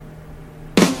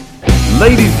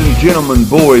Ladies and gentlemen,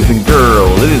 boys and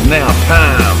girls, it is now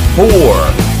time for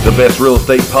the best real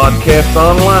estate podcast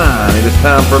online. It is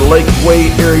time for Lakeway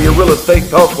Area Real Estate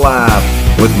Talk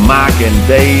Live with Mike and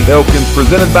Dave Elkins,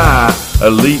 presented by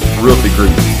Elite Realty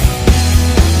Group.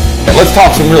 Let's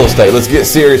talk some real estate. Let's get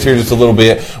serious here just a little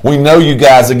bit. We know you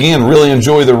guys, again, really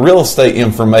enjoy the real estate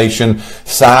information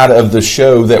side of the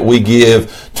show that we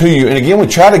give to you. And again, we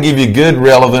try to give you good,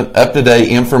 relevant, up-to-date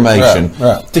information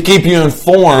to keep you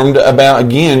informed about,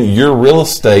 again, your real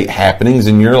estate happenings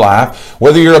in your life.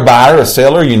 Whether you're a buyer, a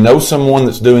seller, you know someone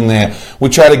that's doing that, we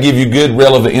try to give you good,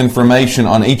 relevant information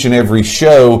on each and every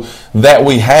show that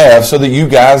we have so that you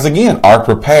guys, again, are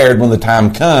prepared when the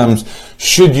time comes.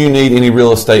 Should you need any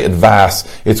real estate advice,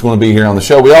 it's going to be here on the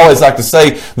show. We always like to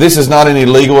say this is not any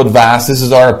legal advice. This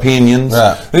is our opinions.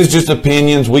 This is just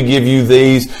opinions. We give you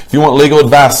these. If you want legal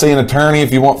advice, see an attorney.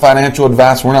 If you want financial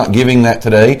advice, we're not giving that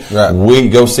today. We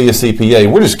go see a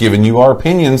CPA. We're just giving you our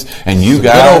opinions, and you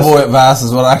guys. Good old boy advice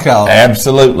is what I call it.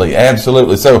 Absolutely,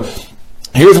 absolutely. So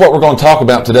here's what we're going to talk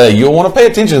about today. You'll want to pay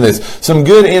attention to this. Some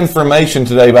good information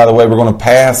today, by the way, we're going to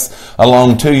pass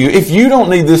along to you. If you don't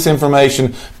need this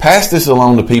information, pass this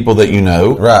along to people that you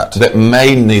know that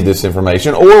may need this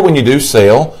information. Or when you do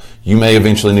sell, you may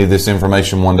eventually need this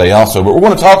information one day also. But we're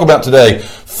going to talk about today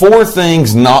 4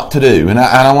 things not to do. And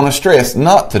I want to stress,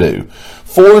 not to do.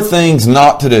 4 things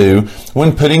not to do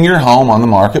when putting your home on the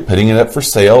market, putting it up for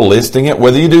sale, listing it,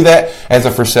 whether you do that as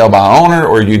a for sale by owner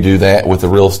or you do that with a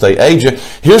real estate agent.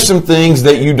 Here's some things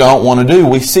that you don't want to do.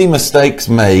 We see mistakes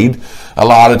made a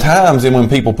lot of times, and when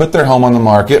people put their home on the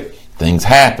market, things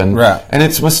happen, and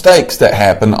it's mistakes that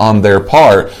happen on their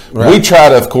part. We try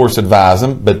to, of course, advise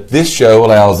them, but this show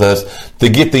allows us to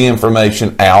get the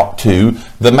information out to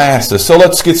the masses. So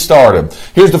let's get started.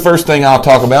 Here's the first thing I'll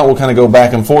talk about. We'll kind of go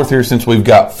back and forth here since we've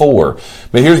got 4.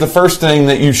 But here's the first thing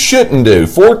that you shouldn't do.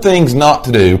 4 things not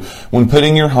to do when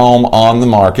putting your home on the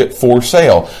market for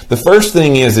sale. The first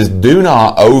thing is do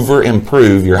not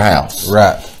over-improve your house.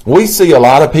 We see a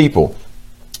lot of people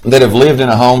that have lived in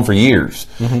a home for years,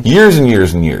 years and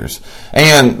years and years.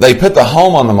 And they put the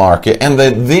home on the market, and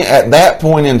then at that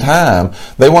point in time,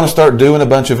 they want to start doing a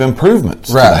bunch of improvements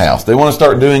to the house. They want to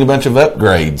start doing a bunch of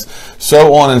upgrades,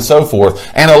 so on and so forth.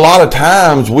 And a lot of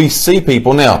times we see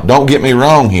people, now, don't get me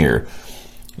wrong here,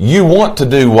 you want to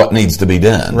do what needs to be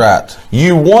done.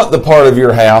 You want the part of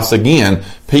your house, again,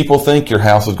 people think your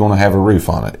house is going to have a roof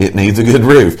on it. It needs a good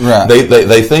roof.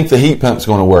 They think the heat pump's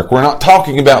going to work. We're not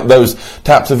talking about those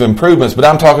types of improvements, but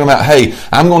I'm talking about, hey,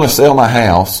 I'm going to sell my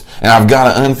house, and I've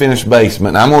got an unfinished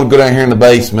basement, and I'm going to go down here in the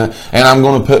basement, and I'm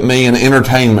going to put me an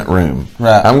entertainment room.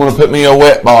 I'm going to put me a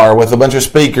wet bar with a bunch of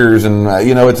speakers, and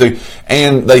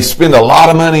and they spend a lot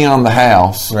of money on the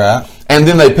house, and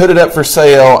then they put it up for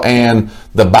sale, and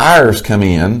the buyers come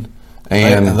in,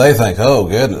 and they think, oh,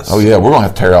 goodness. Oh, yeah, we're going to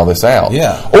have to tear all this out.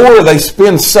 Or they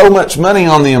spend so much money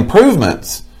on the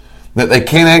improvements that they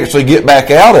can't actually get back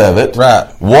out of it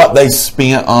what they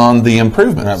spent on the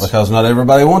improvements. Because not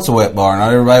everybody wants a wet bar.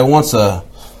 Not everybody wants a,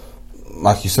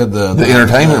 like you said, the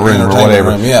entertainment room or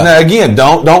whatever. Now, again,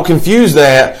 don't confuse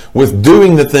that with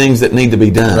doing the things that need to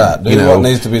be done. Do what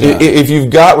needs to be done. If you've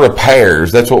got repairs,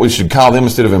 that's what we should call them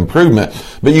instead of improvement.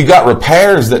 But you've got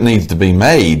repairs that needs to be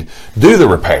made, do the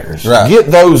repairs. Get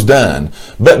those done.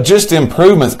 But just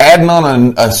improvements, adding on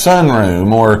a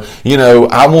sunroom, or,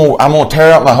 I'm going to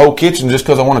tear out my whole kitchen just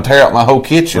because I want to tear out my whole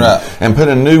kitchen and put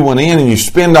a new one in, and you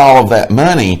spend all of that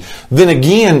money, then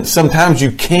again, sometimes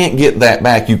you can't get that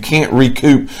back. You can't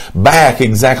recoup back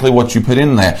exactly what you put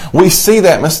in that. We see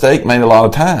that mistake made a lot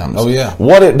of times.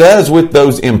 What it does with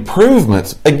those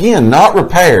improvements, again, not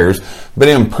repairs, but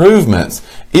improvements,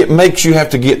 it makes you have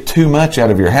to get too much out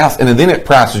of your house, and then it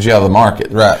prices you out of the market.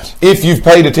 If you've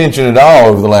paid attention at all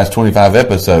over the last 25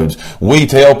 episodes, we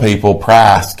tell people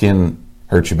price can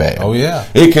hurt you bad.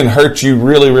 It can hurt you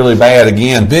really, really bad.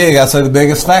 Again, I'd say the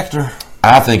biggest factor.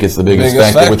 I think it's the biggest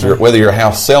factor. With whether your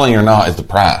house selling or not is the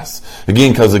price.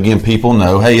 Again, because people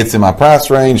know, hey, it's in my price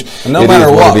range. And no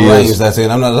matter what range that's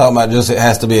in, I'm not talking about just it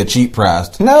has to be a cheap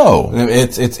price. No,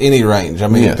 it's any range. I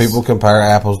mean, people compare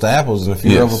apples to apples, and if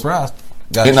you're overpriced,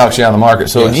 it knocks you out of the market.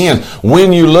 So again,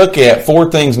 when you look at 4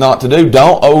 things not to do,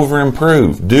 don't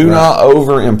over-improve. Do not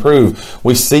over-improve.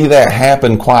 We see that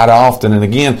happen quite often. And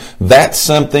again, that's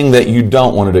something that you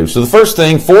don't want to do. So the first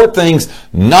thing, 4 things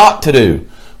not to do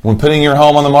when putting your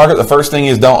home on the market. The first thing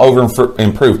is don't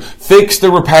over-improve. Fix the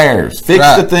repairs.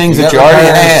 Fix the things that you already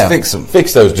have. Fix them.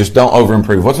 Fix those. Just don't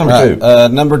over-improve. What's number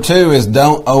 2? Number 2 is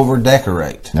don't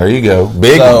over-decorate. There you go.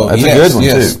 Big one. That's a good one,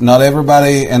 too. Not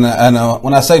everybody, and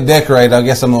when I say decorate, I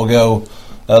guess I'm going to go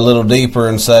a little deeper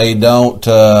and say, don't,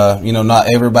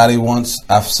 not everybody wants,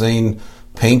 I've seen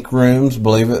pink rooms,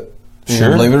 believe it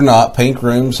or not, pink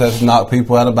rooms have knocked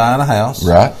people out of buying a house.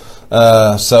 Right.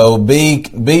 So be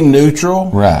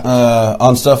neutral, right,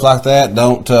 on stuff like that.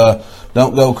 Don't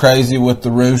go crazy with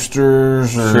the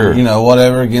roosters or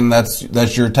whatever. Again,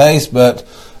 that's your taste, but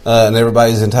and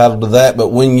everybody's entitled to that. But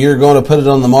when you're going to put it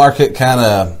on the market,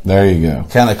 there you go,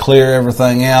 kind of clear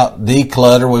everything out,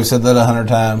 declutter. We've said that 100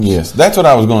 times. Yes, that's what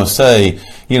I was going to say.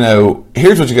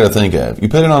 Here's what you got to think of. You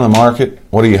put it on the market.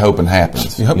 What are you hoping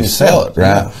happens? You hope you sell it,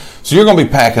 right? Yeah. So you're going to be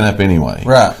packing up anyway,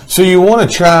 right? So you want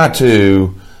to try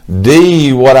to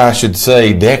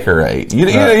decorate. You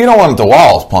don't want the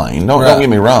walls plain. Don't get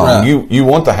me wrong. Right. You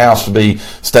want the house to be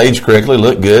staged correctly,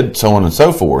 look good, so on and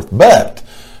so forth. But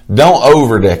don't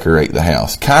over decorate the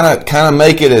house. Kind of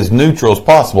make it as neutral as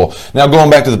possible. Now going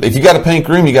back to if you got a pink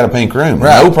room, you got a pink room.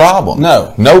 Right. No problem.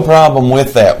 No problem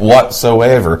with that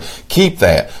whatsoever. Keep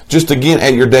that. Just again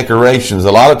at your decorations.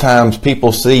 A lot of times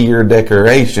people see your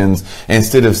decorations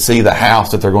instead of see the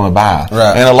house that they're going to buy.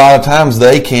 Right. And a lot of times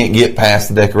they can't get past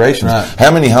the decorations. Right.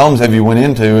 How many homes have you went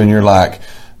into and you're like,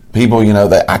 people,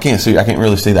 that I can't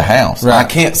really see the house. Right. I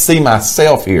can't see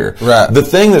myself here. Right. The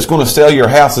thing that's going to sell your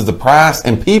house is the price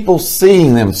and people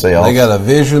seeing themselves. They got a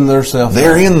vision themselves.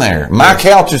 They're in there. My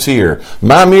couch is here.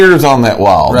 My mirror's on that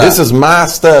wall. Right. This is my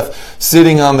stuff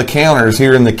sitting on the counters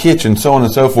here in the kitchen, so on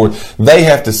and so forth. They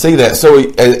have to see that. So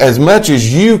as much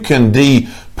as you can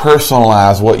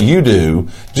personalize what you do,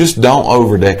 just don't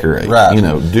over decorate. Right.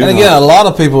 A lot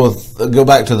of people go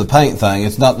back to the paint thing.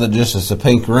 It's not that just it's a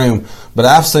pink room, but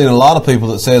I've seen a lot of people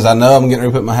that says, I know I'm getting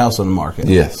ready to put my house on the market.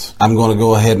 Yes. I'm going to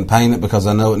go ahead and paint it because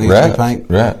I know it needs to be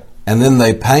painted. Right. And then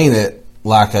they paint it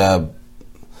like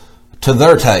to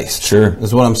their taste. Sure.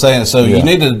 Is what I'm saying. So you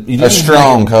need a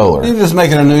strong color. You need to just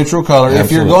make it a neutral color. Absolutely.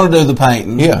 If you're going to do the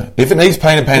painting. Yeah. If it needs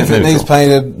painted, paint it neutral. If it needs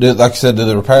painted, like I said, do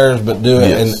the repairs, but do it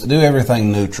Yes. and do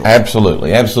everything neutral.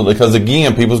 Absolutely. Because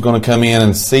again, people's going to come in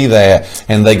and see that,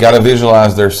 and they got to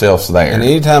visualize themselves there. And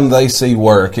anytime they see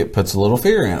work, it puts a little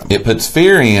fear in them. It puts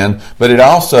fear in, but it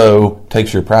also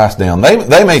takes your price down.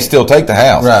 They may still take the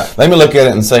house. Right. They may look at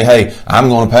it and say, hey, I'm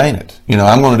going to paint it.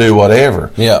 I'm going to do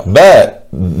whatever. Yeah. But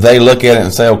they look at it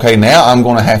and say, okay, now I'm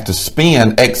going to have to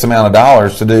spend X amount of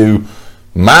dollars to do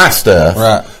my stuff.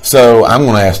 Right. So I'm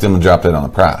going to ask them to drop that on the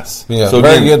price. Yeah. So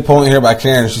very good point here by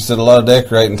Karen. She said a lot of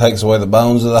decorating takes away the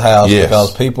bones of the house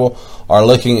because people are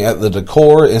looking at the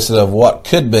decor instead of what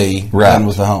could be done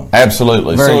with the home.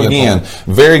 Absolutely. Very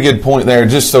very good point there.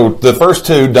 Just so the first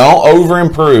two, don't over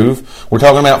improve. We're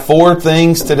talking about 4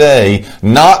 things today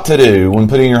not to do when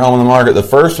putting your home on the market. The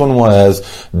first one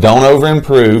was don't over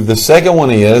improve. The second one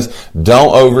is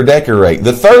don't over decorate.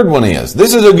 The third one is,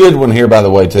 this is a good one here by the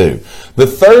way too. The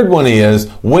third one is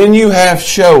when you have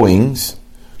showings,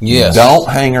 don't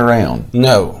hang around.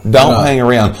 Don't hang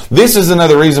around. This is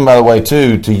another reason, by the way,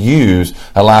 too, to use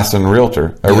a licensed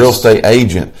realtor, a real estate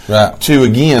agent, to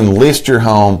again list your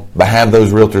home, but have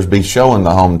those realtors be showing the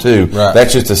home too. Right.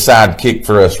 That's just a sidekick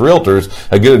for us realtors,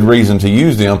 a good reason to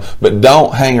use them, but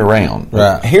don't hang around.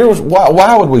 Right. Here's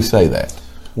why would we say that?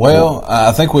 Well,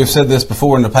 I think we've said this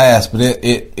before in the past, but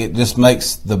it just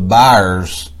makes the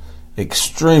buyers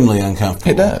extremely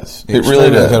uncomfortable. It does. It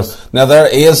really does. Now, there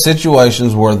is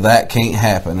situations where that can't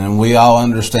happen, and we all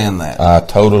understand that. I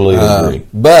totally agree.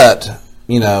 But,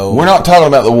 we're not talking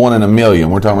about the 1 in a million.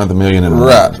 We're talking about the million in a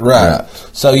million. Right.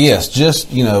 So, yes,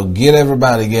 just, get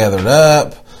everybody gathered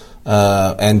up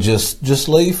and just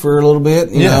leave for a little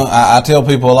bit. You know, I tell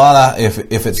people a lot,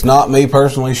 if it's not me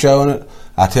personally showing it,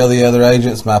 I tell the other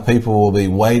agents my people will be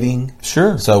waiting.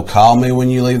 Sure. So call me when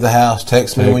you leave the house.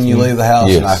 Text me when you leave the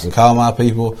house, and I can call my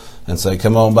people and say,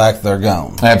 come on back, they're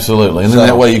gone. Absolutely. And then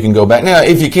that way you can go back. Now,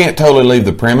 if you can't totally leave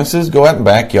the premises, go out in the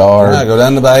backyard. Go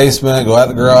down the basement, go out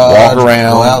the garage. Walk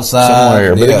around. Go outside.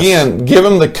 Somewhere. But again, give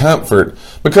them the comfort.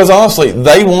 Because honestly,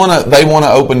 they want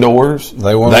to open doors.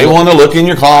 They want to look in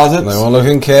your closets. They want to look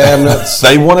in cabinets.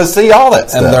 They want to see all that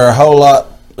stuff. And they're a whole lot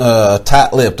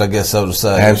tight-lipped, I guess so to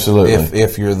say. Absolutely.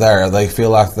 If you're there, they feel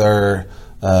like they're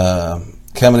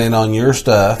coming in on your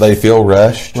stuff. They feel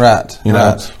rushed. Right. You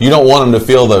know, you don't want them to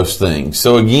feel those things.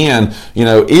 So again,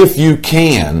 if you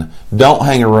can, don't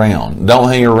hang around. Don't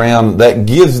hang around. That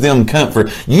gives them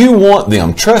comfort. You want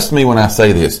them, trust me when I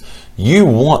say this, you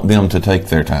want them to take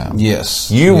their time.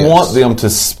 Yes. You want them to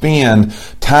spend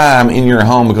time in your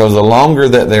home because the longer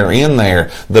that they're in there,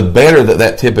 the better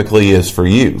that typically is for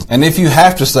you. And if you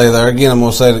have to stay there, again, I'm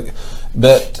going to say that,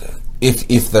 but if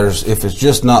it's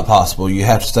just not possible, you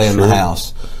have to stay in the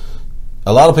house.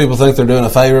 a lot of people think they're doing a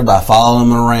favor by following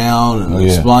them around and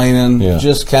explaining. Yeah.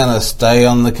 Just kind of stay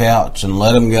on the couch and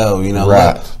let them go. You know,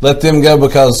 let them go,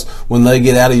 because when they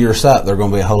get out of your sight, they're going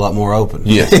to be a whole lot more open.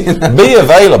 Yeah, be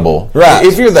available. Right,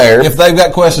 if you're there. If they've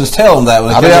got questions, tell them that.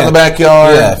 I'll be out in the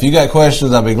backyard. Yeah, if you got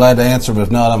questions, I'll be glad to answer them. If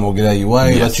not, I'm going to get out of your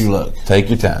way. Let you look. Take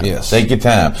your time. Yes, take your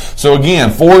time. So again,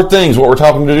 4 things. What we're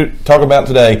talk about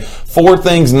today. 4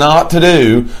 things not to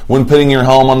do when putting your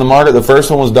home on the market. The first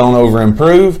one was don't over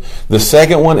improve. The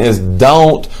second one is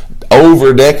don't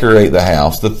over decorate the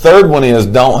house. The third one is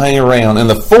don't hang around. And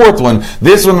the fourth one,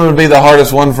 this one would be the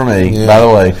hardest one for me, by the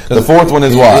way. The fourth one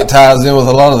is what? It ties in with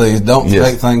a lot of these. Don't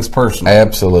take things personal.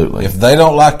 Absolutely. If they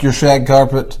don't like your shag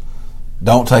carpet,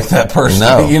 don't take that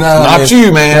personal. No, not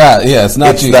you, man. Right? Yeah, it's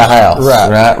not it's you. It's the house.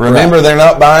 Right. Remember, they're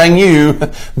not buying you;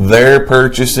 they're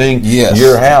purchasing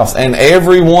your house. And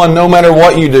everyone, no matter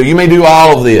what you do, you may do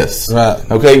all of this. Right.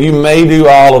 Okay, you may do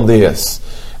all of this.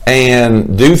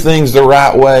 And do things the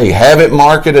right way. Have it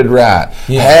marketed right.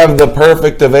 Yeah. Have the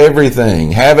perfect of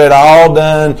everything. Have it all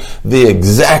done the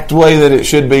exact way that it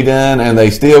should be done, and they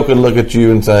still could look at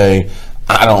you and say,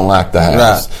 I don't like the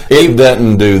house. Right. It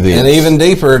doesn't do this. And even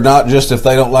deeper, not just if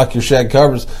they don't like your shag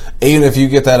carpets, even if you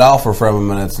get that offer from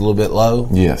them and it's a little bit low,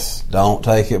 don't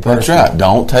take it personal. That's right.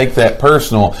 Don't take that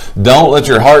personal. Don't let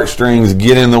your heartstrings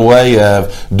get in the way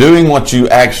of doing what you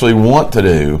actually want to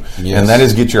do, and that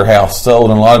is get your house sold.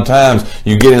 And a lot of times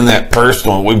you get in that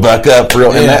personal, we buck up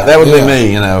real, and that would be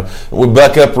me, you know. We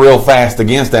buck up real fast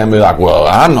against that and be like, well,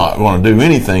 I'm not going to do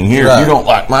anything here. If you don't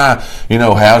like my,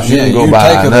 house, you can go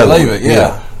buy another. Leave it.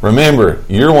 Remember,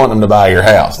 you're wanting them to buy your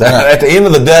house. At the end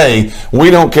of the day, we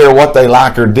don't care what they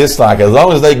like or dislike. As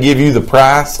long as they give you the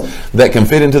price that can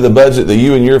fit into the budget that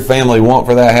you and your family want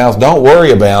for that house, don't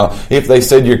worry about if they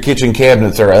said your kitchen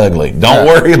cabinets are ugly. Don't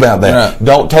worry about that. Right.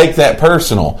 Don't take that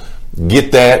personal.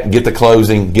 Get the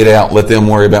closing, get out, let them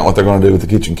worry about what they're going to do with the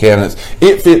kitchen cabinets.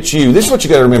 It fits you. This is what you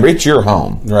got to remember. It's your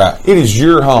home. Right. It is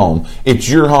your home. It's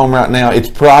your home right now. It's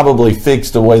probably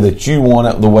fixed the way that you want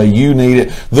it, the way you need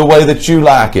it, the way that you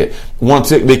like it.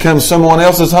 Once it becomes someone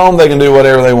else's home, they can do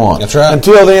whatever they want. That's right.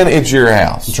 Until then, it's your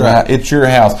house. That's right. It's your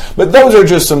house. But those are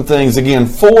just some things, again,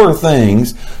 4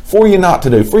 things for you not to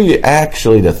do, for you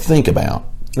actually to think about.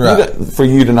 Right. For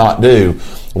you to not do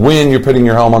when you're putting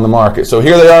your home on the market. So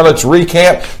here they are. Let's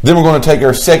recap. Then we're going to take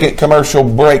our second commercial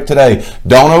break today.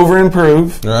 Don't over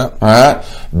improve. Right. All right.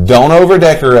 Don't over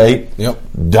decorate. Yep.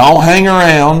 Don't hang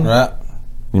around. Right.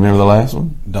 You remember the last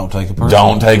one? Don't take it personal.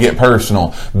 Don't take it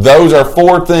personal. Those are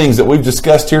 4 things that we've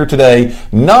discussed here today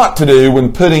not to do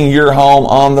when putting your home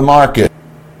on the market.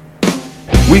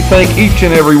 We thank each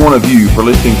and every one of you for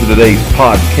listening to today's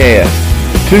podcast.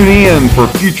 Tune in for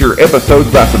future episodes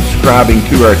by subscribing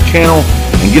to our channel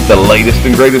and get the latest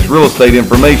and greatest real estate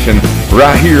information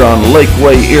right here on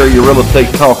Lakeway Area Real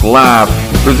Estate Talk Live,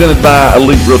 presented by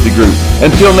Elite Realty Group.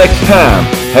 Until next time,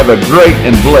 have a great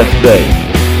and blessed day.